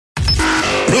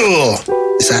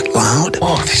Oh, is that loud?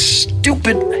 Oh, these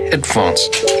stupid headphones.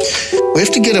 We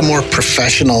have to get a more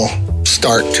professional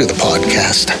start to the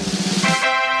podcast.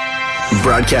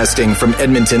 Broadcasting from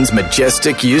Edmonton's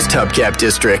majestic used hubcap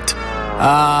district.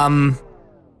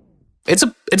 It's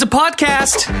a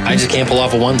podcast. I just can't pull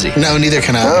off a onesie. No, neither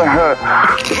can I.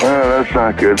 That's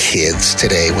not good. Kids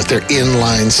today with their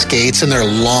inline skates and their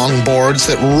long boards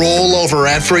that roll over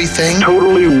everything.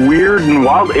 Totally weird and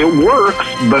wild. It works,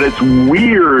 but it's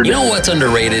weird. You know what's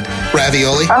underrated?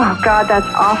 Ravioli? Oh, God,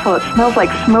 that's awful. It smells like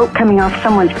smoke coming off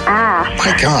someone's ass.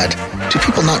 My God, do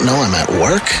people not know I'm at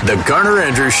work? The Garner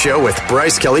Andrews Show with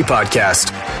Bryce Kelly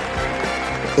Podcast.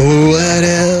 What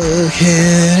else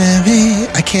can it be?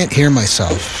 I can't hear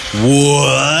myself.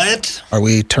 What? Are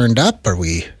we turned up? Are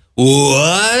we...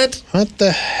 What? What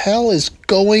the hell is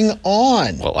going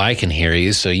on? Well, I can hear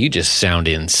you, so you just sound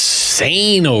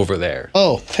insane over there.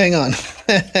 Oh, hang on.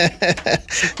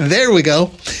 There we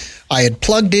go. I had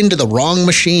plugged into the wrong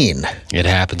machine. It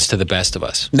happens to the best of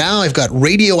us. Now I've got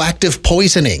radioactive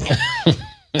poisoning.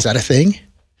 Is that a thing?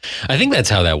 I think that's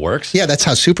how that works. Yeah, that's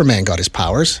how Superman got his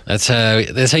powers. That's how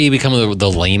you become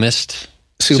the lamest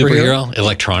superhero.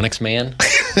 Electronics man.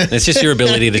 It's just your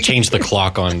ability to change the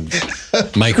clock on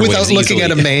microwaves without looking easily.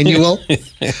 at a manual.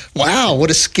 Wow, what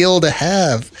a skill to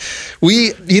have.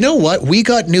 You know what? We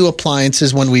got new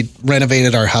appliances when we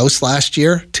renovated our house last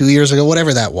year, 2 years ago,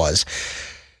 whatever that was.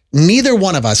 Neither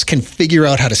one of us can figure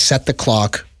out how to set the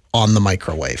clock on the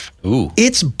microwave. Ooh.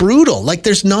 It's brutal. Like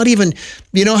there's not even,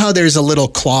 you know how there's a little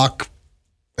clock,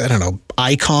 I don't know,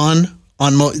 icon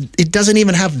on, it doesn't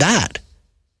even have that.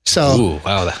 So Ooh,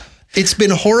 wow. It's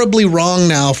been horribly wrong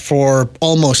now for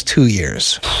almost 2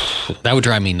 years. That would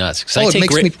drive me nuts. It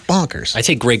makes me bonkers. I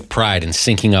take great pride in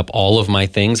syncing up all of my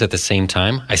things at the same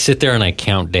time. I sit there and I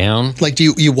count down. Like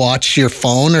do you watch your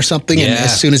phone or something, and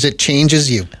as soon as it changes,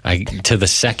 to the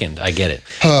second, I get it.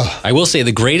 I will say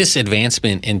the greatest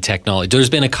advancement in technology, there's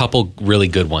been a couple really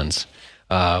good ones.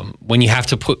 When you have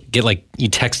to you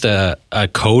text a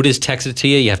code is texted to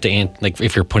you, you have to, like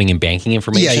if you're putting in banking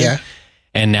information. Yeah.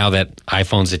 And now that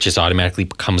iPhones, it just automatically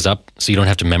comes up, so you don't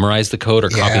have to memorize the code or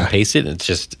copy and paste it. It's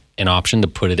just an option to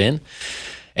put it in.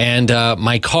 And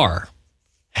my car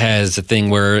has a thing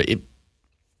where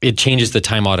it changes the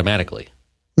time automatically.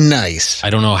 Nice. I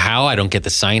don't know how. I don't get the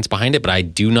science behind it, but I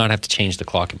do not have to change the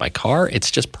clock in my car.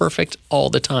 It's just perfect all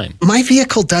the time. My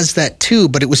vehicle does that too,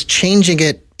 but it was changing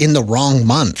it in the wrong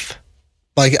month.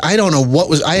 Like, I don't know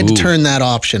I had to turn that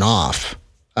option off.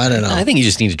 I don't know. I think you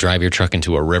just need to drive your truck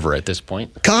into a river at this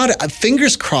point. God,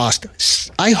 fingers crossed.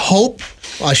 I hope,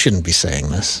 I shouldn't be saying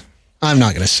this. I'm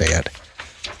not going to say it.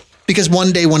 Because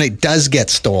one day when it does get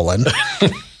stolen,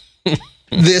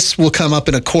 this will come up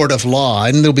in a court of law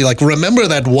and they'll be like, remember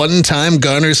that one time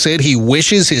Garner said he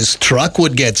wishes his truck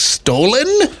would get stolen?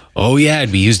 Oh, yeah,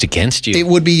 it'd be used against you. It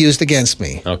would be used against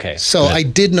me. Okay. So I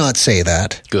did not say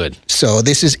that. Good. So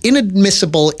this is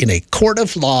inadmissible in a court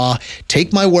of law.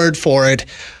 Take my word for it.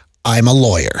 I'm a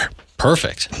lawyer.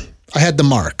 Perfect. I had the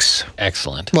marks.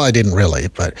 Excellent. Well, I didn't really,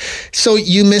 but so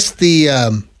you missed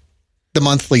the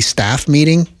monthly staff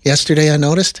meeting yesterday, I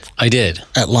noticed. I did.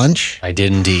 At lunch. I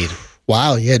did indeed.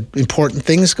 Wow, you had important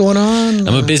things going on?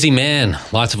 I'm a busy man.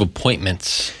 Lots of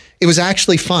appointments. It was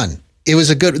actually fun. It was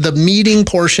the meeting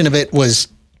portion of it was,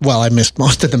 well, I missed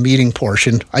most of the meeting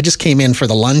portion. I just came in for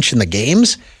the lunch and the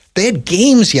games. They had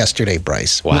games yesterday,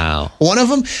 Bryce. Wow. One of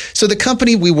them, so the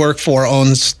company we work for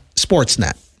owns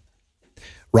Sportsnet.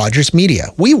 Rogers Media.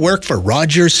 We work for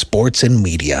Rogers Sports and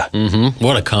Media. Mm-hmm.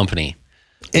 What a company.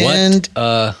 And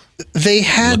they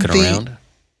had around?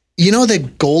 You know the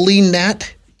goalie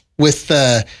net with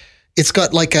it's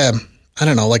got like a, I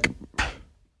don't know, like,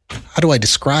 how do I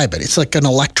describe it? It's like an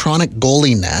electronic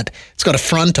goalie net. It's got a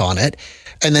front on it,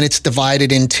 and then it's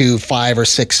divided into 5 or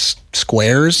 6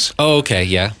 squares. Oh, okay,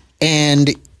 yeah.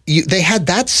 And they had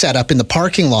that set up in the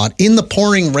parking lot in the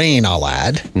pouring rain, I'll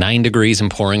add. 9 degrees and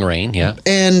pouring rain, yeah.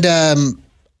 And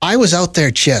I was out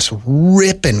there just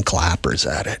ripping clappers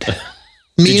at it.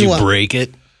 Did you break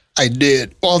it? I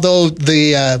did. Although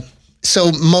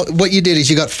what you did is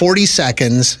you got 40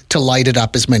 seconds to light it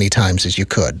up as many times as you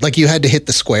could. Like you had to hit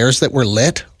the squares that were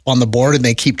lit on the board and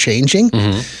they keep changing.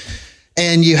 Mm-hmm.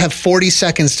 And you have 40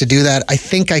 seconds to do that. I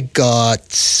think I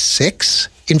got 6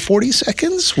 in 40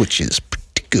 seconds, which is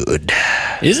pretty good.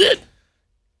 Is it?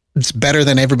 It's better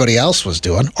than everybody else was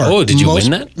doing. Did you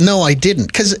win that? No, I didn't.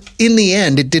 Because in the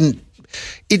end, it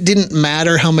didn't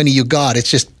matter how many you got. It's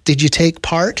just, did you take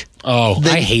part? Oh,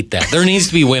 I hate that. There needs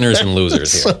to be winners and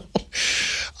losers here. So,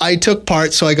 I took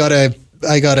part, so I got a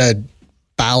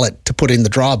ballot to put in the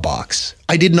draw box.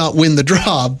 I did not win the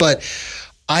draw, but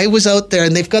I was out there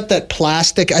and they've got that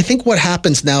plastic. I think what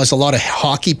happens now is a lot of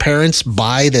hockey parents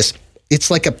buy this. It's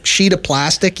like a sheet of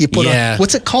plastic you put on.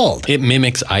 What's it called? It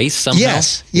mimics ice somehow.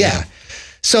 Yes. Yeah.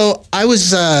 So I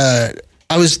was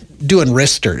doing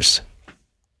wristers.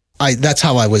 That's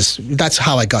how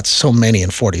I got so many in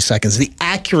 40 seconds. The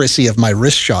accuracy of my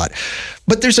wrist shot.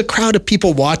 But there's a crowd of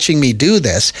people watching me do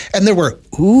this, and there were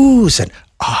oohs and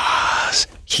ahs.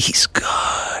 He's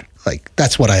good. Like,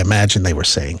 that's what I imagine they were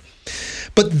saying.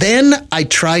 But then I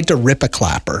tried to rip a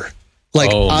clapper.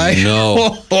 Like,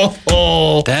 no.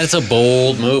 That's a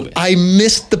bold move. I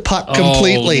missed the puck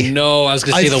completely. Oh, no. I was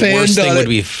going to say the worst thing would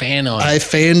be fan on it. I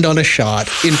fanned on a shot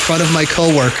in front of my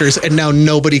coworkers, and now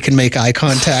nobody can make eye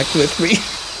contact with me.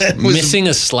 Missing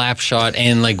a slap shot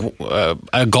and like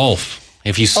a golf.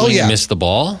 If you swing and miss the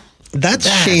ball. That's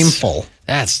shameful.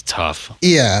 That's tough.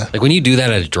 Yeah. Like when you do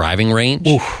that at a driving range.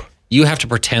 Oof. You have to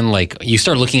pretend like you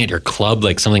start looking at your club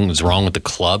like something was wrong with the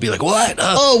club. You're like, what?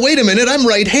 Oh, wait a minute. I'm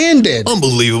right-handed.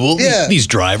 Unbelievable. Yeah. These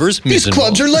drivers. These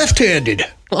clubs are left-handed.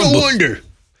 No wonder.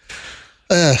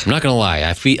 I'm not going to lie.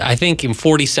 I think in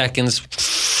 40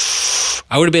 seconds,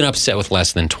 I would have been upset with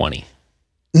less than 20.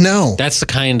 No. That's the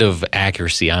kind of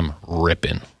accuracy I'm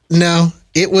ripping. No.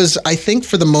 It was, I think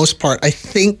for the most part, I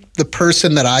think the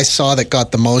person that I saw that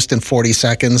got the most in 40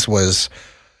 seconds was...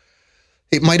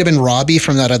 It might have been Robbie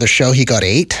from that other show. He got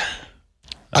 8.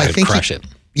 I think crush it.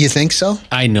 You think so?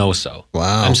 I know so.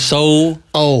 Wow. I'm so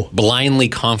blindly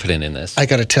confident in this. I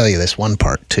got to tell you this one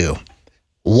part too.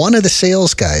 One of the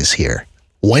sales guys here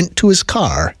went to his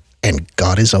car and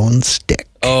got his own stick.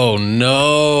 Oh,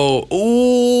 no.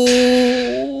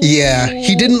 Ooh. Yeah.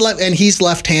 He didn't and he's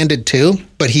left-handed too,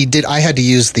 but he did. I had to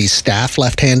use the staff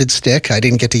left-handed stick. I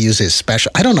didn't get to use his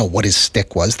special. I don't know what his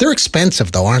stick was. They're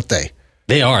expensive though, aren't they?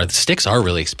 They are. The sticks are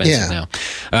really expensive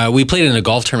now. We played in a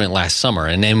golf tournament last summer,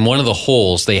 and in one of the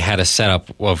holes, they had a setup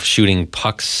of shooting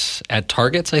pucks at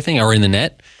targets, I think, or in the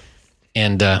net.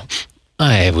 And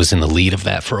I was in the lead of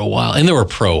that for a while. And there were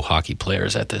pro hockey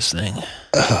players at this thing.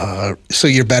 So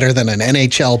you're better than an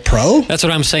NHL pro? That's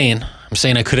what I'm saying. I'm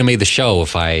saying I could have made the show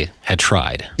if I had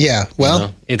tried. Yeah,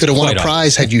 well, could have won a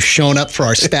prize had you shown up for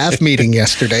our staff meeting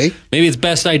yesterday. Maybe it's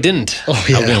best I didn't. Oh,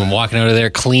 yeah. I've been walking out of there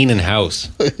cleaning house.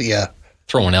 Yeah.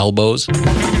 Throwing elbows.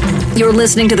 You're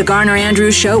listening to the Garner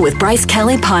Andrews Show with Bryce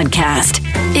Kelly Podcast.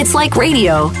 It's like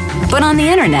radio, but on the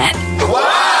internet.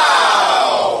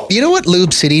 Wow! You know what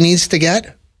Lube City needs to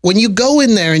get? When you go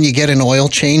in there and you get an oil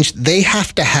change, they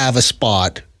have to have a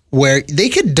spot where they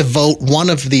could devote one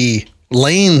of the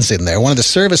lanes in there, one of the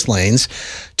service lanes,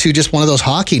 to just one of those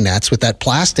hockey nets with that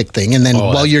plastic thing. And then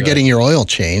while you're getting your oil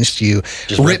changed, you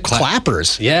just rip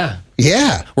clappers. Yeah.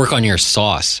 Yeah. Work on your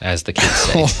sauce, as the kids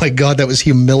say. Oh, my God. That was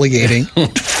humiliating.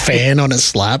 Fan on a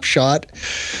slap shot.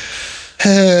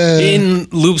 In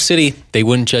Lube City, they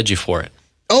wouldn't judge you for it.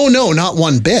 Oh, no, not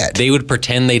one bit. They would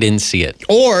pretend they didn't see it.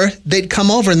 Or they'd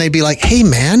come over and they'd be like, hey,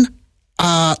 man,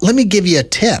 let me give you a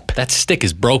tip. That stick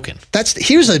is broken.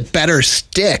 Here's a better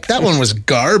stick. That one was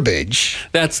garbage.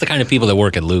 That's the kind of people that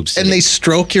work at Lube City. And they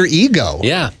stroke your ego.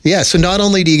 Yeah. Yeah. So not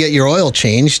only do you get your oil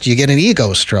changed, you get an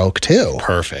ego stroke too.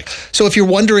 Perfect. So if you're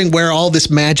wondering where all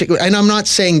this magic, and I'm not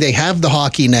saying they have the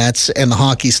hockey nets and the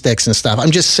hockey sticks and stuff.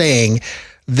 I'm just saying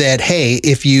that, hey,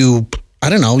 if you, I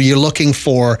don't know, you're looking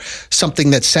for something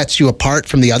that sets you apart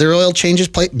from the other oil changes,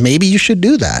 maybe you should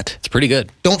do that. It's pretty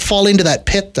good. Don't fall into that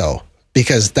pit though.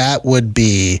 Because that would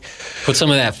be... Put some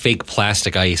of that fake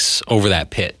plastic ice over that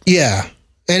pit. Yeah.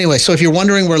 Anyway, so if you're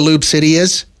wondering where Lube City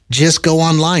is, just go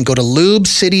online. Go to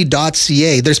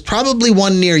lubecity.ca. There's probably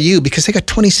one near you because they got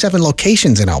 27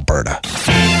 locations in Alberta.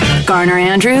 Garner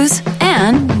Andrews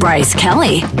and Bryce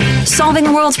Kelly. Solving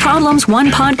the world's problems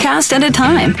one podcast at a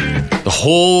time. The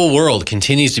whole world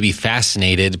continues to be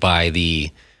fascinated by the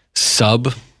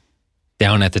sub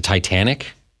down at the Titanic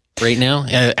right now.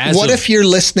 What if you're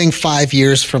listening 5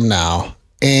 years from now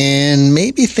and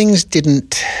maybe things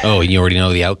didn't... Oh, you already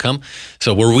know the outcome?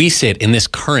 So where we sit in this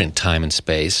current time and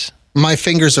space... My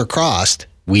fingers are crossed.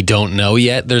 We don't know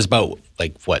yet. There's about,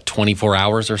 24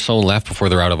 hours or so left before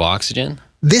they're out of oxygen?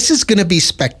 This is going to be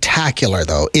spectacular,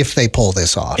 though, if they pull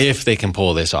this off. If they can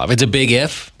pull this off. It's a big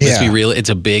if. Let's be real. It's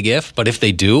a big if. But if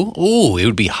they do, it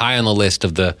would be high on the list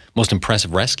of the most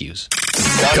impressive rescues.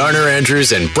 Garner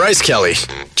Andrews and Bryce Kelly.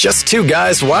 Just two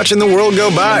guys watching the world go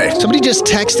by. Somebody just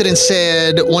texted and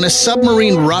said, when a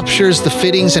submarine ruptures, the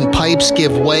fittings and pipes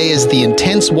give way as the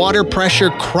intense water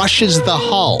pressure crushes the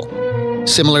hull.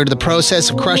 Similar to the process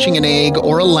of crushing an egg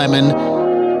or a lemon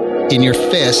in your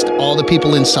fist, all the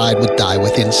people inside would die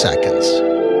within seconds.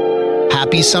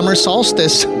 Happy summer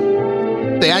solstice.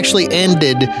 They actually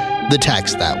ended the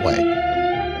text that way.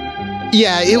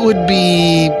 Yeah, it would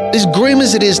be, as grim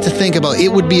as it is to think about, it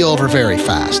would be over very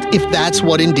fast if that's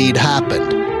what indeed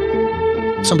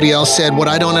happened. Somebody else said, what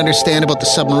I don't understand about the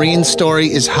submarine story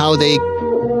is how they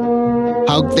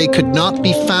could not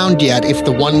be found yet if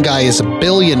the one guy is a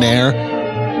billionaire.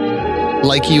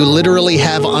 Like, you literally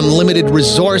have unlimited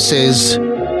resources,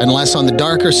 unless on the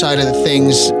darker side of the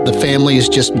things, the family is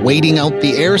just waiting out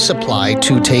the air supply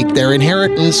to take their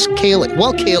inheritance. Kaylee.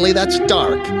 Well, Kaylee, that's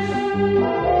dark.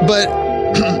 But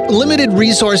limited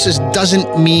resources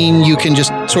doesn't mean you can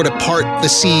just sort of part the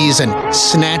seas and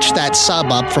snatch that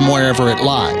sub up from wherever it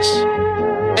lies.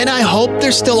 And I hope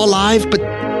they're still alive, but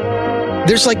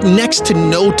there's like next to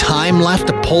no time left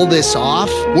to pull this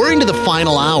off. We're into the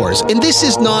final hours. And this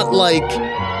is not like,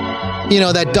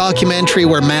 that documentary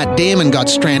where Matt Damon got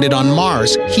stranded on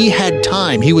Mars. He had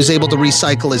time. He was able to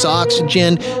recycle his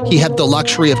oxygen. He had the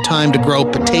luxury of time to grow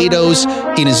potatoes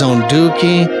in his own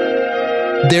dookie.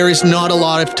 There is not a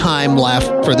lot of time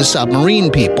left for the submarine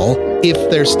people if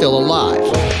they're still alive.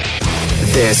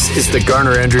 This is the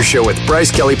Garner Andrews Show with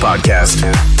Bryce Kelly Podcast.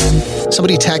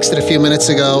 Somebody texted a few minutes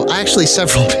ago. Actually,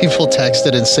 several people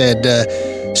texted and said,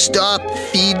 stop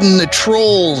feeding the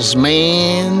trolls,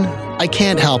 man. I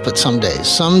can't help it some days.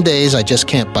 Some days I just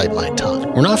can't bite my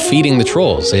tongue. We're not feeding the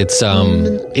trolls. It's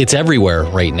everywhere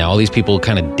right now. All these people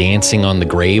kind of dancing on the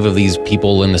grave of these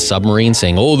people in the submarine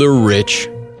saying, oh, they're rich.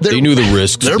 They knew the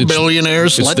risks. They're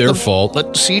billionaires. It's their fault.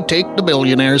 Let the sea take the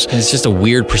billionaires. And it's just a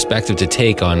weird perspective to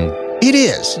take on. It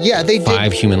is. Yeah, they did.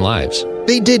 5 human lives.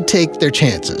 They did take their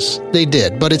chances. They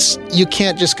did. But you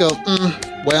can't just go,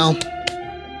 well.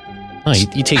 No,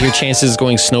 you take your chances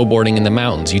going snowboarding in the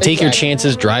mountains. You take your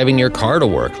chances driving your car to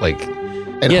work.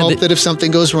 And hope that if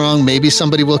something goes wrong, maybe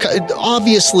somebody will.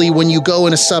 Obviously, when you go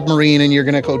in a submarine and you're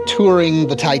going to go touring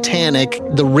the Titanic,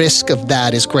 the risk of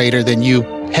that is greater than you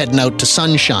heading out to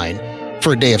Sunshine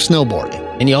for a day of snowboarding.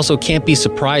 And you also can't be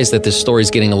surprised that this story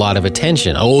is getting a lot of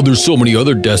attention. Oh, there's so many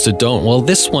other deaths that don't. Well,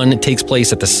 this one takes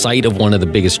place at the site of one of the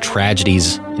biggest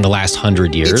tragedies in the last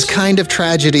 100 years. It's kind of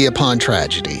tragedy upon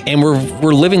tragedy. And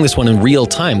we're living this one in real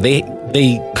time. They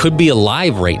could be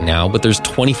alive right now, but there's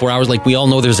 24 hours. Like, we all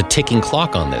know there's a ticking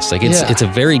clock on this. Like, it's a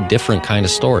very different kind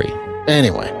of story.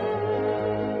 Anyway,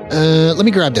 let me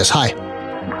grab this. Hi.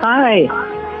 Hi.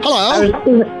 Hello. I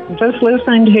was just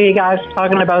listening to you guys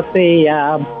talking about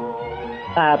the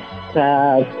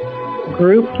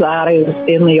group that is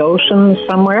in the ocean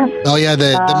somewhere. Oh, yeah,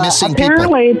 the missing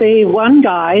apparently people. The one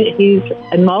guy, he's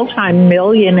a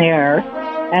multi-millionaire,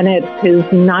 and it's his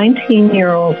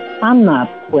 19-year-old son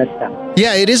that's with him.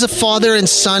 Yeah, it is a father and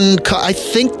son. I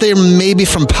think they're maybe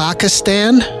from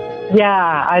Pakistan.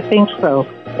 Yeah, I think so.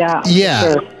 Yeah.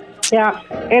 Yeah. Sure.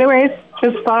 Yeah. Anyways,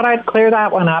 just thought I'd clear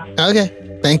that one up.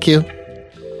 Okay. Thank you.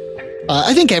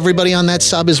 I think everybody on that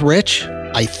sub is rich.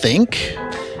 I think.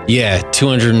 Yeah,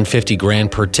 $250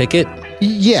 grand per ticket.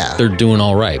 Yeah. They're doing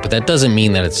all right, but that doesn't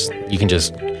mean that you can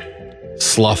just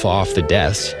slough off the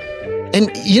deaths.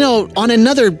 And, on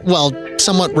another,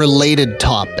 somewhat related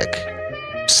topic,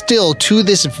 still to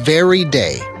this very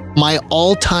day, my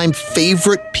all-time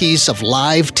favorite piece of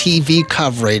live TV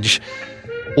coverage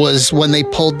was when they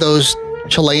pulled those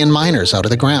Chilean miners out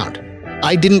of the ground.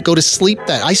 I didn't go to sleep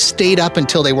I stayed up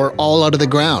until they were all out of the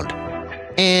ground.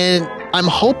 And I'm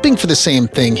hoping for the same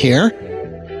thing here.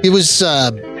 It's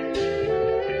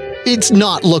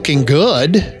not looking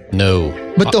good. No.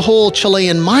 But the whole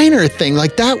Chilean miner thing,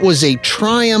 that was a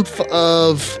triumph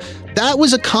that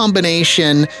was a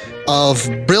combination of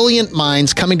brilliant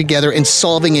minds coming together and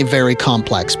solving a very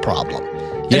complex problem.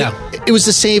 Yeah. It was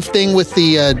the same thing with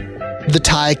the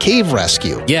Thai cave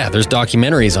rescue. Yeah, there's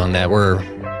documentaries on that where,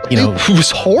 it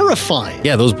was horrifying.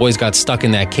 Yeah, those boys got stuck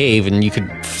in that cave, and you could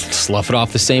slough it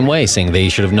off the same way, saying they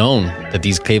should have known that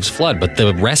these caves flood. But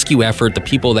the rescue effort, the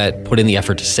people that put in the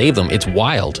effort to save them, it's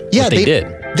wild what they did.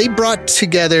 They brought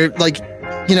together,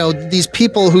 these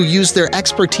people who use their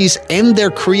expertise and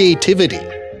their creativity.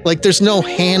 There's no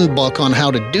handbook on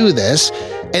how to do this.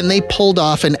 And they pulled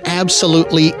off an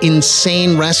absolutely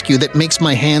insane rescue that makes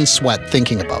my hands sweat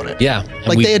thinking about it. Yeah.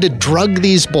 They had to drug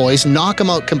these boys, knock them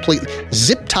out completely,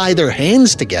 zip tie their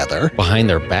hands together. Behind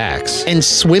their backs. And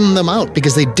swim them out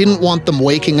because they didn't want them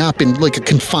waking up in a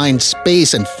confined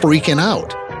space and freaking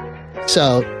out.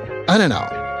 So, I don't know.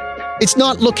 It's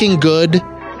not looking good,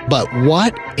 but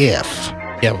what if?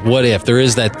 Yeah, what if?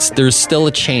 There's still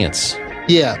a chance.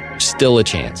 Yeah. Still a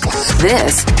chance.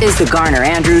 This is the Garner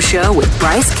Andrews Show with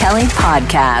Bryce Kelly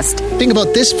Podcast. Think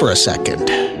about this for a second.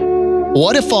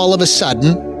 What if all of a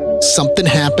sudden something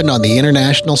happened on the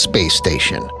International Space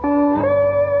Station?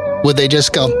 Would they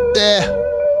just go,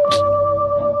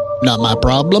 not my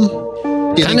problem?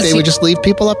 Do you think they would just leave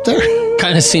people up there?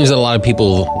 kind of seems that a lot of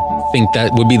people think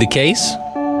that would be the case.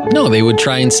 No, they would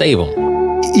try and save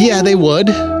them. Yeah, they would.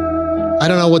 I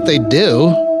don't know what they'd do.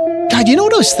 God, you know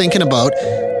what I was thinking about?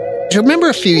 Do you remember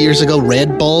a few years ago,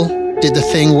 Red Bull did the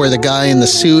thing where the guy in the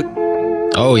suit...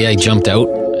 Oh, yeah, he jumped out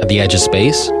at the edge of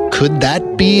space. Could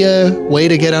that be a way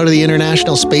to get out of the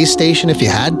International Space Station if you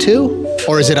had to?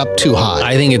 Or is it up too high?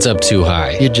 I think it's up too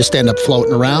high. You'd just end up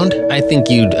floating around? I think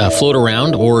you'd float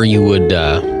around, or you would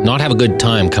not have a good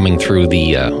time coming through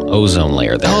the ozone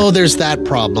layer there. Oh, there's that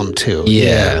problem too.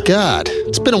 Yeah. God,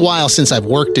 it's been a while since I've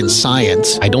worked in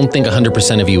science. I don't think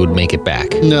 100% of you would make it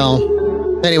back.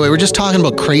 No. Anyway, we're just talking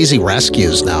about crazy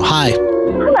rescues now. Hi.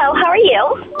 Hello, how are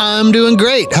you? I'm doing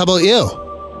great. How about you?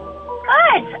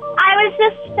 Good. I was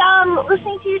just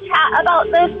listening to you chat about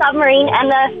the submarine and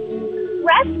the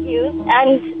rescues,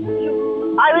 and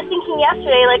I was thinking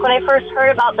yesterday, like when I first heard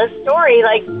about this story,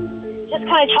 like just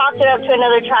kind of chalked it up to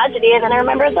another tragedy, and then I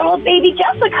remembered little baby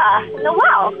Jessica in the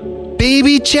well.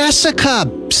 Baby Jessica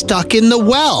stuck in the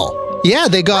well. Yeah,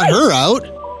 they got her out.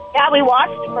 Yeah, we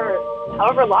watched for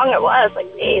however long it was,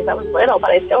 like days. I was little,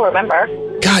 but I still remember.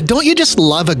 God, don't you just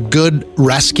love a good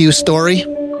rescue story?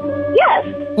 Yes.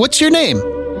 What's your name?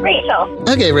 Rachel.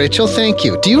 Okay, Rachel, thank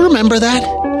you. Do you remember that?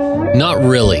 Not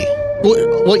really.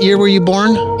 What year were you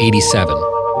born? 87.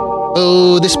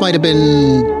 Oh, this might have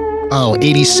been,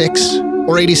 86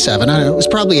 or 87. I don't know. It was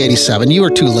probably 87. You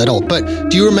were too little. But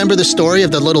do you remember the story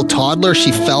of the little toddler?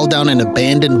 She fell down an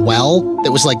abandoned well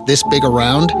that was like this big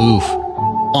around. Oof.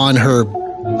 On her,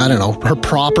 I don't know, her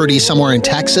property somewhere in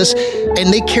Texas.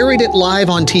 And they carried it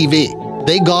live on TV.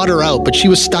 They got her out, but she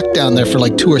was stuck down there for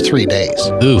like 2 or 3 days.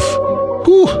 Oof.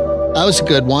 Whew, that was a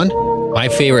good one. My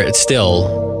favorite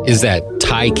still is that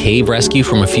Thai cave rescue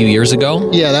from a few years ago.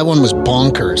 Yeah, that one was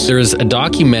bonkers. There's a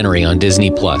documentary on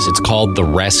Disney Plus. It's called The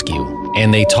Rescue.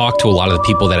 And they talk to a lot of the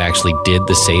people that actually did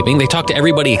the saving. They talked to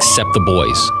everybody except the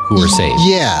boys who were saved.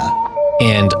 Yeah.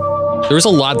 And there was a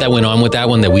lot that went on with that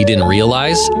one that we didn't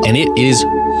realize. And it is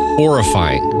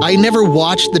horrifying. I never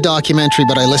watched the documentary,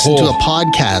 but I listened to a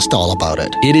podcast all about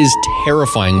it. It is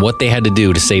terrifying what they had to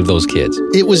do to save those kids.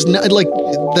 It was like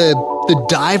the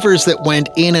divers that went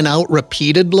in and out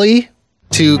repeatedly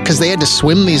because they had to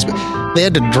swim these. They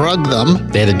had to drug them.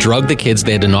 They had to drug the kids.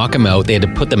 They had to knock them out. They had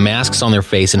to put the masks on their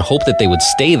face and hope that they would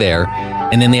stay there.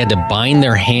 And then they had to bind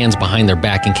their hands behind their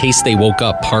back in case they woke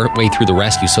up partway through the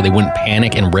rescue so they wouldn't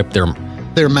panic and rip their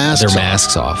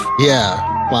masks off. Yeah.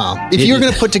 Wow. If you were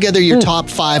going to put together your top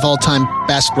 5 all-time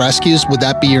best rescues, would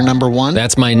that be your number one?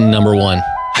 That's my number one.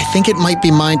 I think it might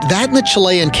be mine. That and the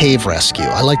Chilean cave rescue.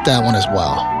 I like that one as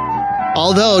well.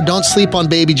 Although, don't sleep on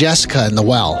baby Jessica in the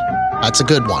well. That's a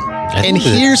good one. And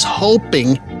here's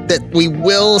hoping that we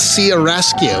will see a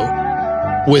rescue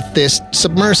with this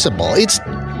submersible.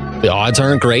 The odds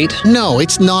aren't great. No,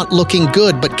 it's not looking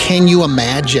good, but can you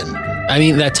imagine? I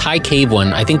mean, that Thai cave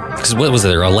one, I think, because what was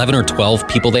there, 11 or 12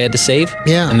 people they had to save?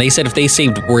 Yeah. And they said if they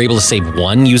were able to save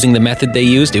one using the method they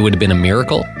used, it would have been a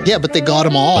miracle. Yeah, but they got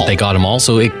them all.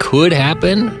 So it could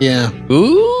happen. Yeah.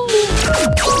 Ooh.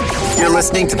 You're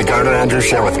listening to the Garner and Andrew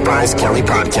Show with Bryce Kelly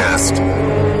Podcast.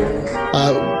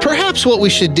 Perhaps what we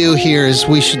should do here is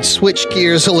we should switch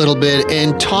gears a little bit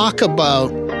and talk about,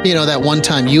 that one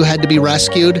time you had to be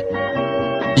rescued,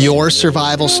 your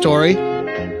survival story.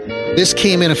 This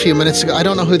came in a few minutes ago. I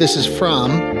don't know who this is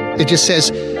from. It just says,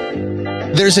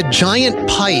 there's a giant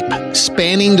pipe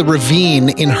spanning the ravine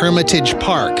in Hermitage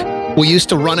Park. We used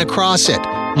to run across it.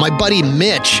 My buddy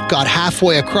Mitch got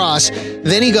halfway across,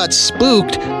 then he got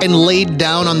spooked and laid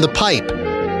down on the pipe.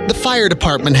 The fire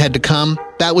department had to come.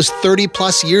 That was 30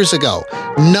 plus years ago.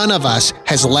 None of us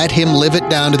has let him live it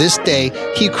down to this day.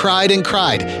 He cried and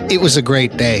cried. It was a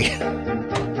great day.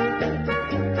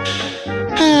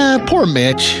 Poor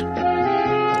Mitch.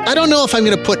 I don't know if I'm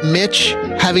going to put Mitch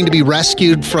having to be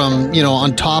rescued from,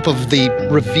 on top of the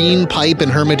ravine pipe in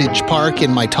Hermitage Park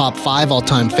in my top 5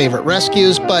 all-time favorite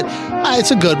rescues, but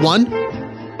it's a good one.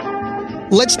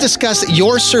 Let's discuss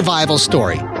your survival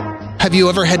story. Have you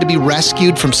ever had to be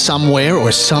rescued from somewhere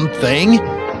or something?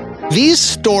 These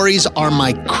stories are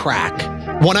my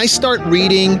crack. When I start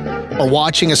reading or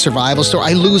watching a survival story,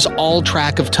 I lose all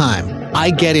track of time. I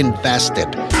get invested.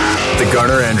 The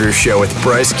Garner Andrews Show with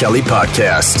Bryce Kelly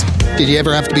Podcast. Did you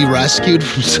ever have to be rescued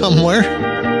from somewhere?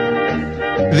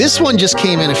 This one just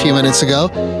came in a few minutes ago.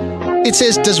 It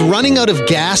says, does running out of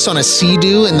gas on a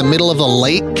Sea-Doo in the middle of a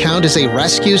lake count as a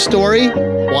rescue story?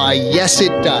 Why, yes,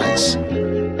 it does.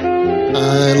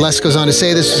 Les goes on to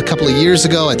say, this was a couple of years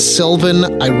ago at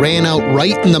Sylvan. I ran out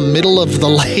right in the middle of the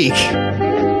lake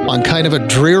on kind of a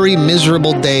dreary,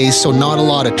 miserable day, so not a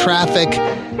lot of traffic.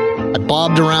 I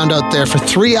bobbed around out there for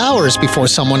 3 hours before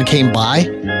someone came by.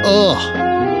 Ugh.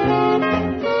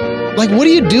 Like, what do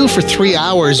you do for 3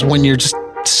 hours when you're just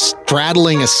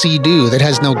straddling a Sea-Doo that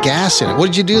has no gas in it? What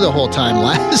did you do the whole time,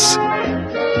 Les?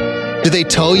 Do they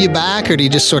tow you back, or do you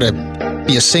just sort of,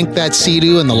 do you sink that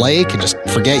Sea-Doo in the lake and just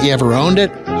forget you ever owned it?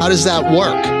 How does that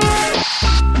work?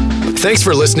 Thanks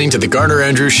for listening to the Garner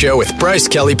Andrews Show with Bryce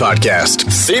Kelly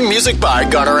Podcast. Theme music by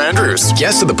Garner Andrews.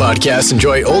 Guests of the podcast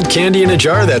enjoy old candy in a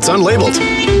jar that's unlabeled.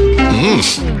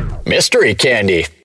 Mystery candy.